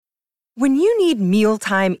When you need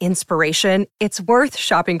mealtime inspiration, it's worth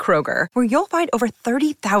shopping Kroger, where you'll find over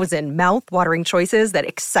 30,000 mouth-watering choices that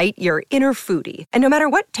excite your inner foodie. And no matter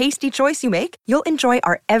what tasty choice you make, you'll enjoy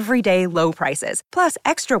our everyday low prices, plus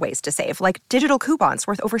extra ways to save, like digital coupons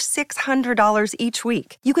worth over $600 each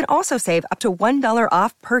week. You can also save up to $1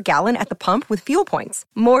 off per gallon at the pump with fuel points.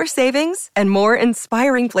 More savings and more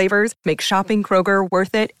inspiring flavors make shopping Kroger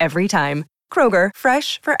worth it every time. Kroger,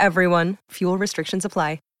 fresh for everyone. Fuel restrictions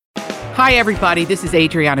apply. Hi, everybody. This is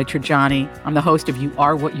Adriana Trajani. I'm the host of You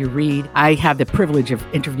Are What You Read. I have the privilege of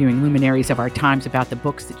interviewing luminaries of our times about the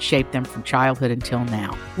books that shaped them from childhood until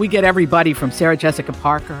now. We get everybody from Sarah Jessica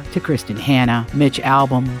Parker to Kristen Hanna, Mitch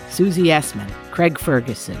Albom, Susie Essman, Craig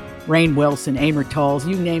Ferguson, Rainn Wilson, Amor Tolls,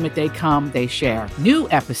 you name it, they come, they share. New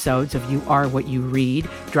episodes of You Are What You Read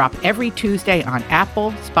drop every Tuesday on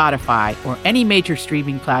Apple, Spotify, or any major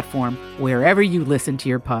streaming platform wherever you listen to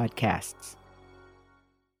your podcasts.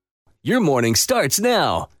 Your morning starts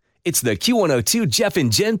now. It's the Q102 Jeff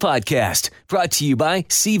and Jen podcast brought to you by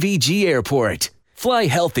CVG Airport. Fly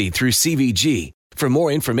healthy through CVG. For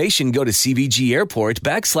more information, go to CVG Airport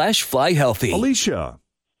 /fly healthy.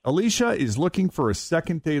 Alicia is looking for a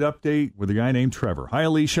second date update with a guy named Trevor. Hi,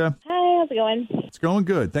 Alicia. Hi, how's it going? It's going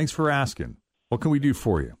good. Thanks for asking. What can we do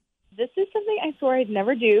for you? This is something I swore I'd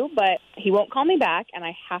never do, but he won't call me back, and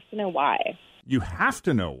I have to know why. You have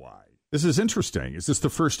to know why. This is interesting. Is this the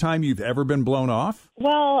first time you've ever been blown off?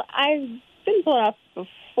 Well, I've been blown off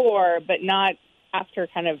before, but not after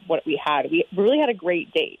kind of what we had. We really had a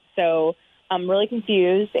great date, so I'm really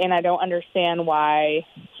confused, and I don't understand why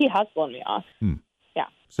he has blown me off. Yeah.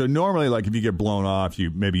 So normally, like, if you get blown off,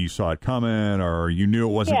 maybe you saw it coming, or you knew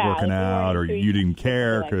it wasn't working out, or you didn't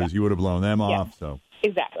care because you would have blown them off. So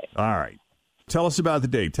exactly. All right. Tell us about the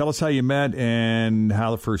date. Tell us how you met and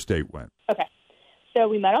how the first date went. Okay. So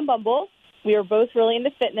we met on Bumble. We were both really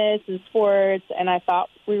into fitness and sports, and I thought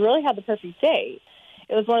we really had the perfect date.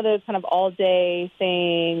 It was one of those kind of all-day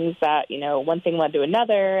things that, you know, one thing led to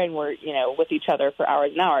another, and we're, you know, with each other for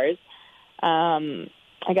hours and hours.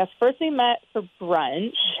 I guess first we met for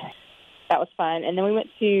brunch. That was fun. And then we went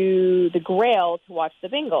to the Grail to watch the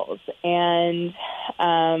Bengals. And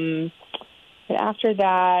after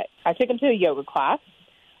that, I took him to a yoga class.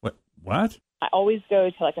 What? I always go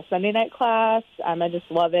to like a Sunday night class. I just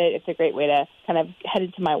love it. It's a great way to kind of head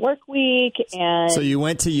into my work week. And so you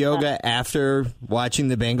went to yoga after watching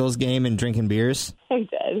the Bengals game and drinking beers? I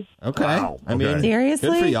did. Okay. Wow. I mean, seriously?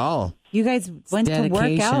 good for y'all. You guys went to work out.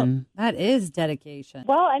 Dedication. That is dedication.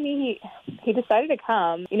 Well, I mean, he decided to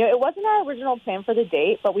come. You know, it wasn't our original plan for the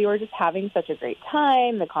date, but we were just having such a great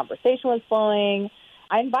time. The conversation was flowing.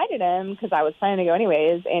 I invited him because I was planning to go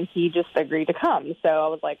anyways, and he just agreed to come. So I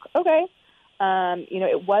was like, okay. You know,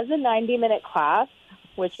 it was a 90-minute class,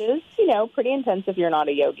 which is, you know, pretty intense if you're not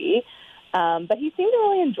a yogi. But he seemed to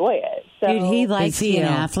really enjoy it. So, Dude, he likes Is he you. an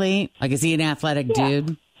athlete? Like, is he an athletic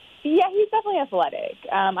dude? Yeah, he's definitely athletic.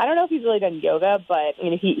 I don't know if he's really done yoga, but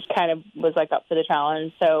you know, he kind of was like up for the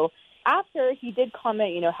challenge. So after, he did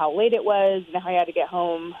comment, you know, how late it was, and how he had to get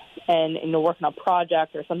home and, you know, work on a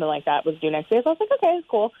project or something like that was due next day. So I was like, okay, it's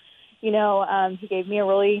cool. You know, he gave me a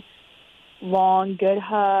really long, good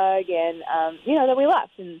hug, and you know, then we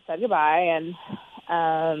left and said goodbye. And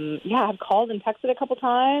I've called and texted a couple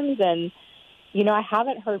times, and you know, I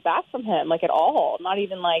haven't heard back from him like at all. Not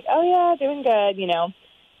even like, oh yeah, doing good, you know.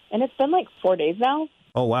 And it's been like 4 days now.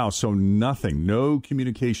 Oh, wow. So nothing, no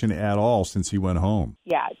communication at all since he went home.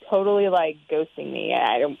 Yeah, totally like ghosting me.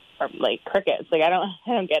 I don't, or like crickets. Like I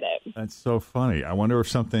don't get it. That's so funny. I wonder if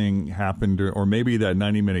something happened, or maybe that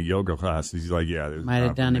 90-minute yoga class. He's like, yeah, this Might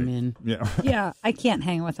have done him in. Yeah. Yeah, I can't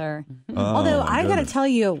hang with her. Oh, Although I got to goodness. tell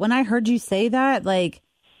you, when I heard you say that, like,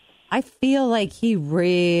 I feel like he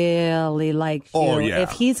really likes you. Oh, yeah.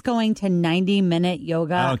 If he's going to 90-minute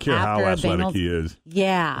yoga I don't care how after a athletic Bengals, he is.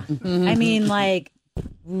 yeah. I mean, like,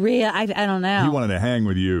 real. I don't know. He wanted to hang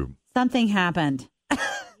with you. Something happened.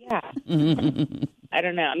 Yeah. I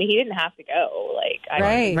don't know. I mean, he didn't have to go. Like,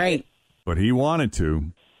 Right. But he wanted to.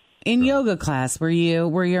 In yoga class, were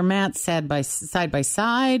your mats side by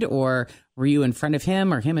side, or were you in front of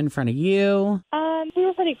him or him in front of you? We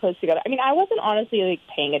were pretty close together. I mean, I wasn't honestly like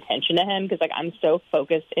paying attention to him because like I'm so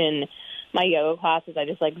focused in my yoga classes, I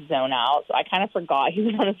just like zone out. So I kind of forgot he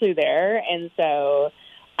was honestly there, and so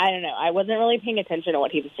I don't know. I wasn't really paying attention to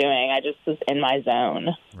what he was doing. I just was in my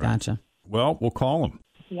zone. Gotcha. Well, we'll call him.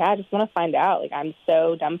 Yeah, I just want to find out. Like, I'm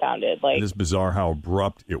so dumbfounded. Like, It is bizarre how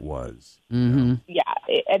abrupt it was. Mm-hmm. yeah,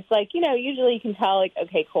 it's like, you know, usually you can tell, like,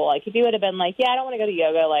 okay, cool. Like, if he would have been like, yeah, I don't want to go to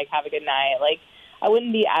yoga, like, have a good night. Like, I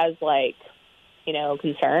wouldn't be as, like, you know,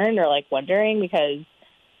 concerned or, like, wondering because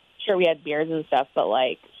sure, we had beers and stuff, but,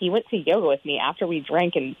 like, he went to yoga with me after we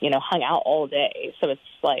drank and, you know, hung out all day. So it's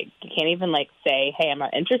like, you can't even, like, say, hey, I'm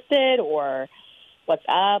not interested or what's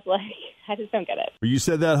up. Like, I just don't get it. But you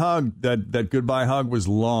said that hug, that goodbye hug was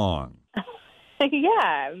long. Yeah,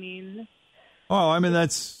 I mean. Oh, I mean,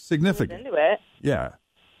 that's significant. He was into it. Yeah.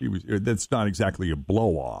 That's not exactly a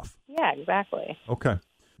blow-off. Yeah, exactly. Okay.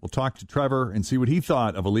 We'll talk to Trevor and see what he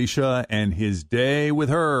thought of Alicia and his day with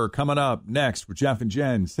her coming up next with Jeff and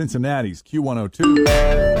Jen, Cincinnati's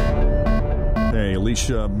Q102. Hey,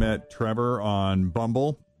 Alicia met Trevor on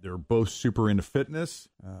Bumble. They're both super into fitness.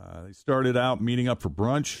 They started out meeting up for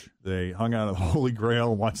brunch. They hung out at the Holy Grail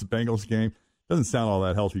and watched the Bengals game. Doesn't sound all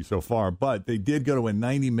that healthy so far, but they did go to a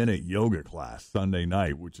 90-minute yoga class Sunday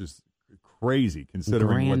night, which is crazy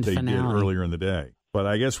considering what they did earlier in the day. But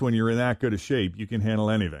I guess when you're in that good a shape, you can handle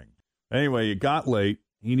anything. Anyway, it got late.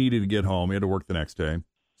 He needed to get home. He had to work the next day.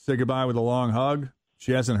 Say goodbye with a long hug.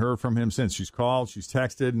 She hasn't heard from him since. She's called. She's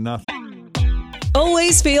texted. Nothing.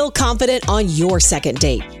 Always feel confident on your second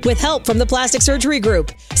date. With help from the Plastic Surgery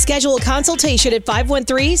Group. Schedule a consultation at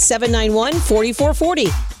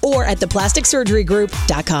 513-791-4440 or at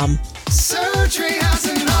theplasticsurgerygroup.com. Surgery has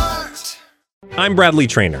an art. I'm Bradley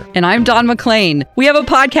Trainer. And I'm Don McClain. We have a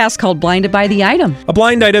podcast called Blinded by the Item. A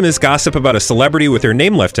blind item is gossip about a celebrity with their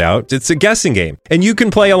name left out. It's a guessing game, and you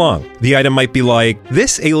can play along. The item might be like,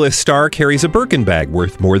 this A-list star carries a Birkin bag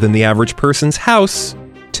worth more than the average person's house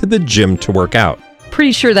to the gym to work out.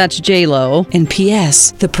 Pretty sure that's J-Lo. And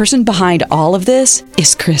P.S. the person behind all of this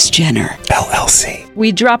is Kris Jenner, LLC.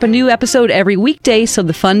 We drop a new episode every weekday so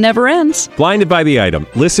the fun never ends. Blinded by the Item.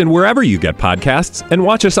 Listen wherever you get podcasts and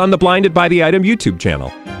watch us on the Blinded by the Item YouTube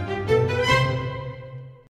channel.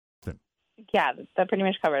 Yeah, that pretty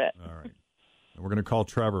much covered it. All right. We're going to call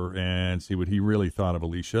Trevor and see what he really thought of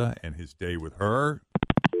Alicia and his day with her.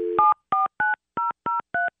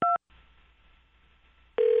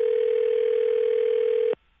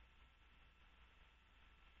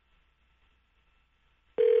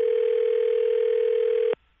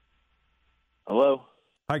 Hello.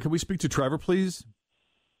 Hi, can we speak to Trevor, please?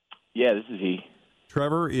 Yeah, this is he.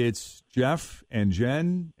 Trevor, it's Jeff and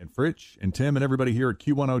Jen and Fritch and Tim and everybody here at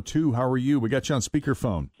Q102. How are you? We got you on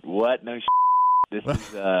speakerphone. What? No, this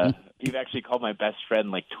is, you've actually called my best friend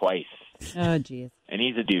like twice. Oh, geez. And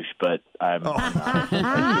he's a douche, but I'm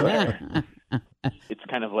not. It's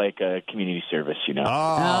kind of like a community service, you know?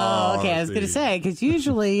 Oh, okay. I was going to say, because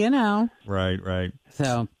usually, you know. Right.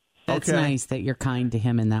 So that's nice that you're kind to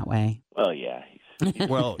him in that way. Well, yeah.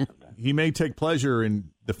 Well, he may take pleasure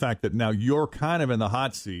in the fact that now you're kind of in the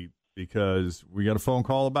hot seat because we got a phone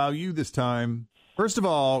call about you this time. First of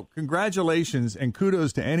all, congratulations and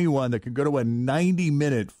kudos to anyone that can go to a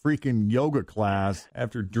 90-minute freaking yoga class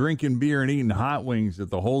after drinking beer and eating hot wings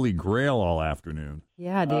at the Holy Grail all afternoon.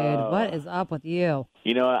 Yeah, dude. What is up with you?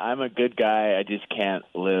 You know, I'm a good guy. I just can't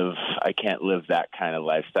live that kind of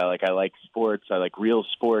lifestyle. Like, I like sports. I like real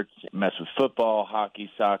sports. I mess with football, hockey,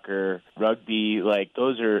 soccer, rugby. Like,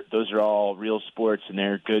 those are all real sports, and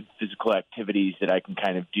they're good physical activities that I can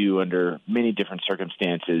kind of do under many different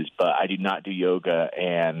circumstances. But I do not do yoga,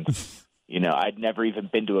 and you know, I'd never even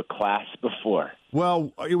been to a class before.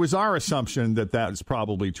 Well, it was our assumption that that's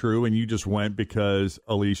probably true, and you just went because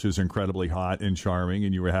Alicia's incredibly hot and charming,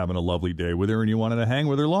 and you were having a lovely day with her, and you wanted to hang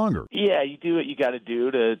with her longer. Yeah, you do what you got to do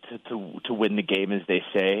to win the game, as they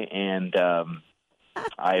say, and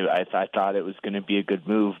I thought it was going to be a good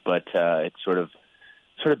move, but it sort of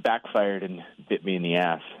backfired and bit me in the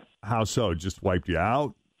ass. How so? Just wiped you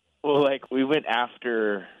out? Well, like, we went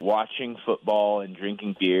after watching football and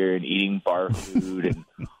drinking beer and eating bar food and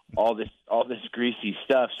all this greasy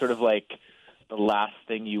stuff, sort of like the last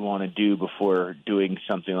thing you want to do before doing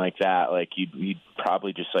something like that. Like, you'd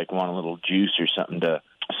probably just like want a little juice or something to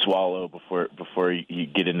swallow before you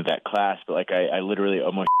get into that class. But like, I literally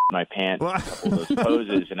almost my pants in a couple of those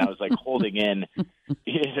poses, and I was like holding it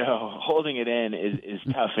in is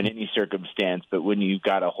tough in any circumstance, but when you've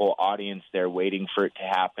got a whole audience there waiting for it to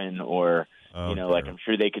happen, or like, I'm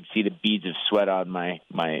sure they could see the beads of sweat on my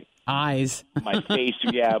eyes, my face.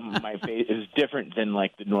 Yeah, my face is different than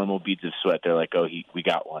like the normal beads of sweat. They're like, we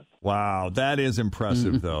got one. Wow, that is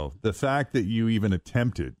impressive though. The fact that you even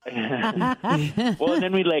attempted. Well, and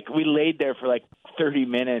then we laid there for like 30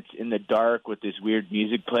 minutes in the dark with this weird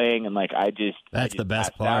music playing, and like that's the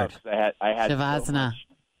best part. I had so much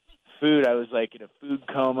food. I was like in a food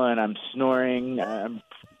coma, and I'm snoring. I'm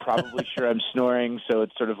probably sure I'm snoring, so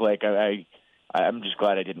it's sort of like I'm just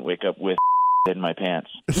glad I didn't wake up with in my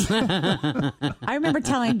pants. I remember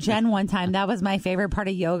telling Jen one time that was my favorite part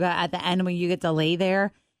of yoga at the end when you get to lay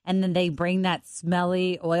there and then they bring that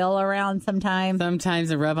smelly oil around sometimes. Sometimes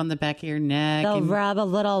they rub on the back of your neck. They'll and rub a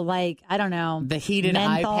little, like, I don't know. the heated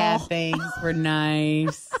menthol. iPad things were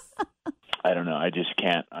nice. I don't know. I just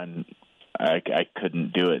can't. I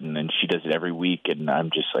couldn't do it. And then she does it every week, and I'm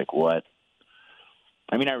just like, what?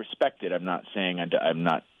 I mean, I respect it. I'm not saying I'm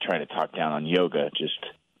not trying to talk down on yoga. Just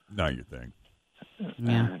not your thing.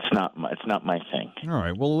 Yeah, it's not my thing. All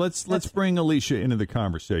right. Well, let's bring Alicia into the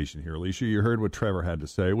conversation here. Alicia, you heard what Trevor had to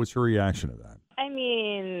say. What's your reaction to that? I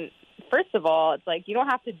mean, first of all, it's like you don't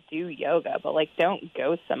have to do yoga, but like don't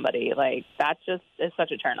ghost somebody. Like that just is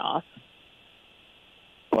such a turnoff.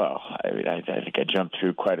 Well, I mean, I think I jumped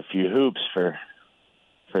through quite a few hoops for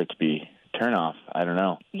it to be turn off. I don't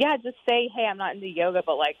know. Yeah, just say, hey, I'm not into yoga,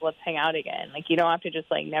 but like let's hang out again. Like you don't have to just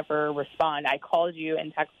like never respond. I called you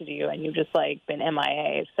and texted you, and you've just like been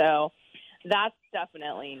MIA. So that's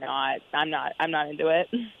definitely not. I'm not into it.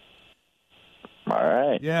 All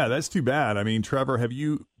right. Yeah, that's too bad. I mean, Trevor, have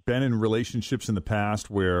you been in relationships in the past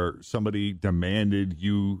where somebody demanded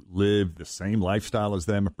you live the same lifestyle as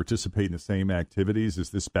them and participate in the same activities? Is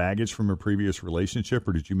this baggage from a previous relationship,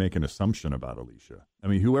 or did you make an assumption about Alicia? I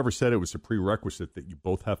mean, whoever said it was a prerequisite that you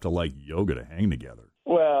both have to like yoga to hang together?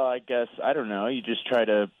 Well, I guess, I don't know. You just try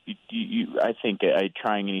to, I think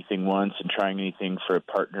trying anything once and trying anything for a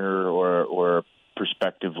partner or a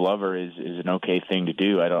prospective lover is an okay thing to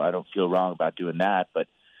do. I don't feel wrong about doing that, but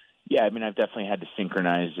yeah, I mean, I've definitely had to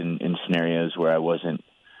synchronize in scenarios where I wasn't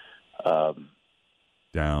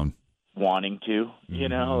down wanting to,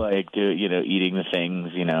 like eating the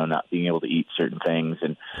things, not being able to eat certain things,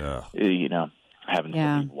 and having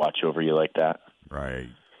somebody watch over you like that. Right.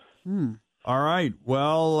 All right.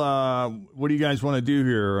 Well, what do you guys want to do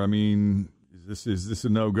here? I mean, is this a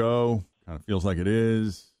no-go? Kind of feels like it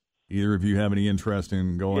is. Either of you have any interest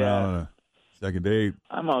in going out on a second date?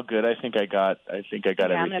 I'm all good. I think I got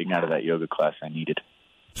everything out of that yoga class I needed.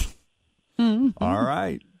 All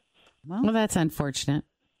right. Well, that's unfortunate.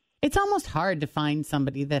 It's almost hard to find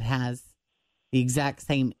somebody that has the exact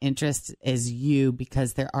same interests as you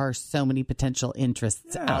because there are so many potential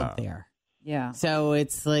interests out there. Yeah. So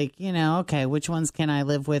it's like, okay, which ones can I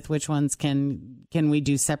live with? Which ones can we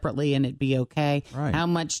do separately and it be okay? Right. How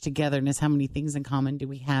much togetherness, how many things in common do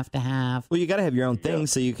we have to have? Well, you got to have your own thing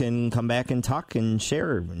so you can come back and talk and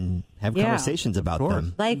share and have conversations about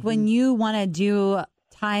them. Like when you want to do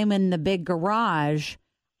time in the big garage,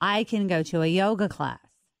 I can go to a yoga class,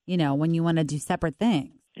 when you want to do separate things.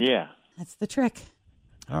 Yeah. That's the trick.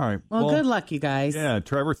 All right. Well, good luck, you guys. Yeah,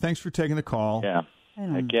 Trevor, thanks for taking the call. Yeah.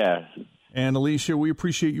 Heck yeah. And Alicia, we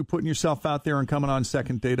appreciate you putting yourself out there and coming on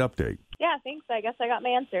Second Date Update. Yeah, thanks. I guess I got my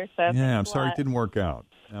answer. So yeah, I'm sorry it didn't work out.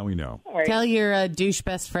 Now we know. Tell your douche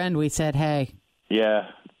best friend we said hey. Yeah,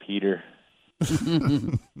 Peter.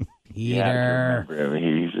 Peter.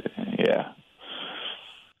 Yeah.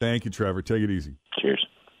 Thank you, Trevor. Take it easy. Cheers.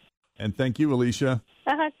 And thank you, Alicia.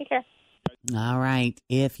 Take care. All right.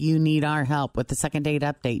 If you need our help with the Second Date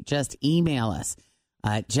Update, just email us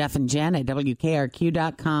at Jeff and Jen at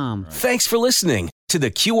WKRQ.com. Thanks for listening to the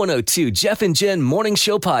Q102 Jeff and Jen Morning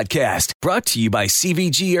Show podcast, brought to you by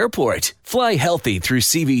CVG Airport. Fly healthy through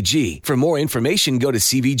CVG. For more information, go to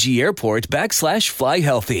CVG Airport /fly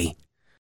healthy.